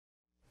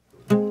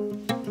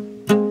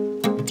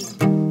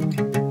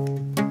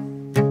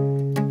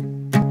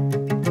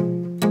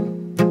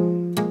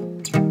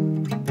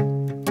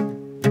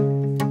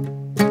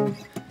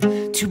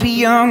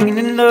young and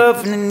in love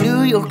in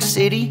New York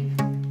City.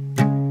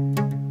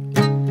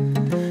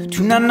 Do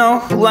not know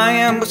who I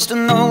am, but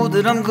still know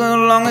that I'm good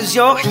as long as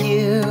you're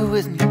here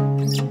with me.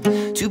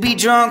 To be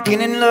drunk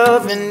and in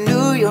love in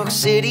New York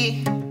City.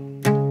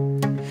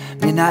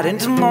 Midnight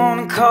into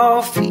morning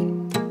coffee,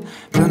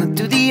 running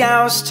through the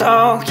hours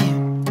talking.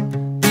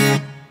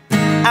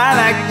 I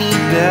like me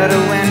better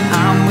when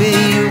I'm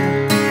with you.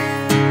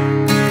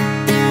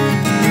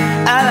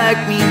 I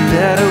like me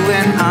better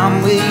when I'm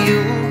with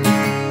you.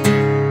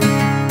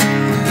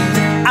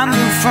 I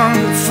knew from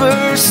the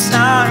first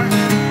time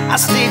I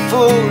stayed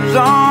for a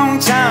long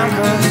time,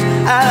 'cause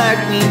I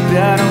like me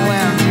better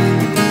when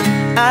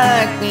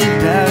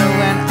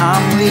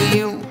I'm with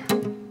you.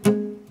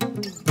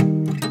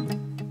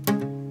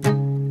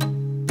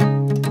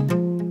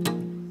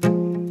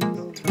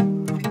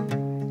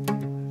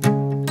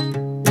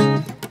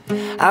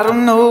 I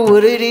don't know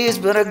what it is,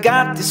 but I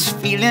got this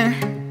feeling.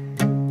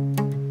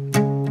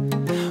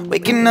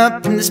 Waking up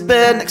in this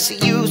bed next to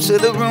you, to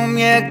the room,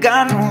 yeah,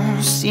 got no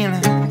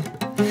ceiling.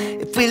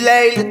 If we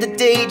lay, let the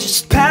day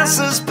just pass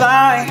us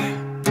by.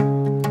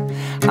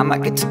 I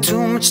might get to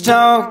too much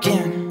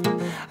talking,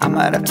 I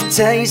might have to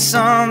tell you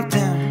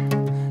something.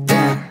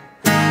 Damn.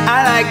 I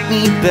like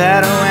me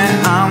better when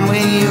I'm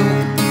with you.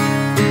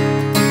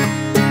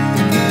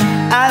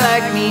 I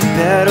like me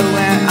better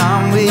when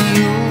I'm with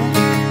you.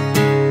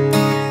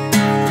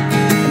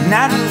 And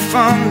I knew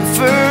from the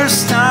first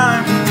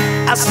time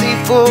I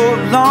stayed for a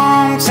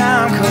long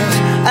time, 'cause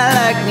I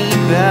like me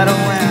better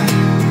when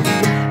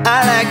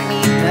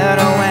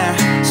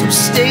So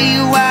stay a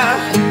while,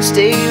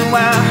 stay a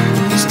while,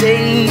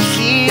 stay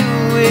here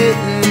with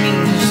me.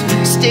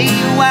 Stay a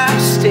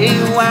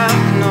while,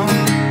 no.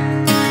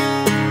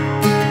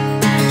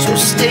 So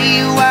stay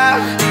a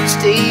while,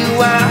 stay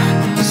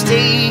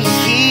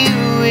here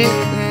with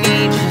me.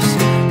 Just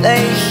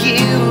lay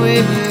here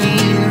with me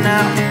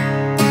now.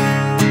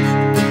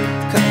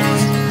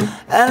 'Cause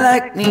I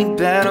like me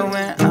better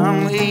when I'm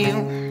with you.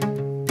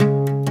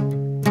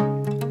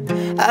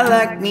 I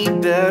like me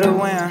better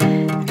when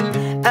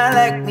I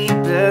like me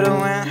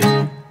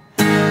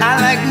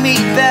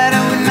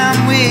better when I'm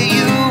with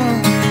you.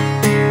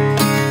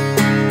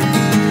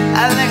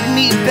 I like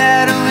me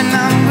better when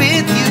I'm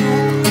with you.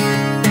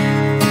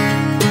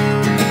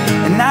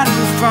 And I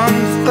knew from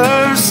the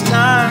first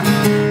time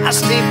I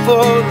stayed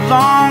for a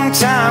long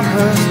time,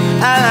 'cause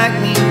I like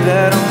me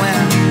better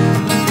when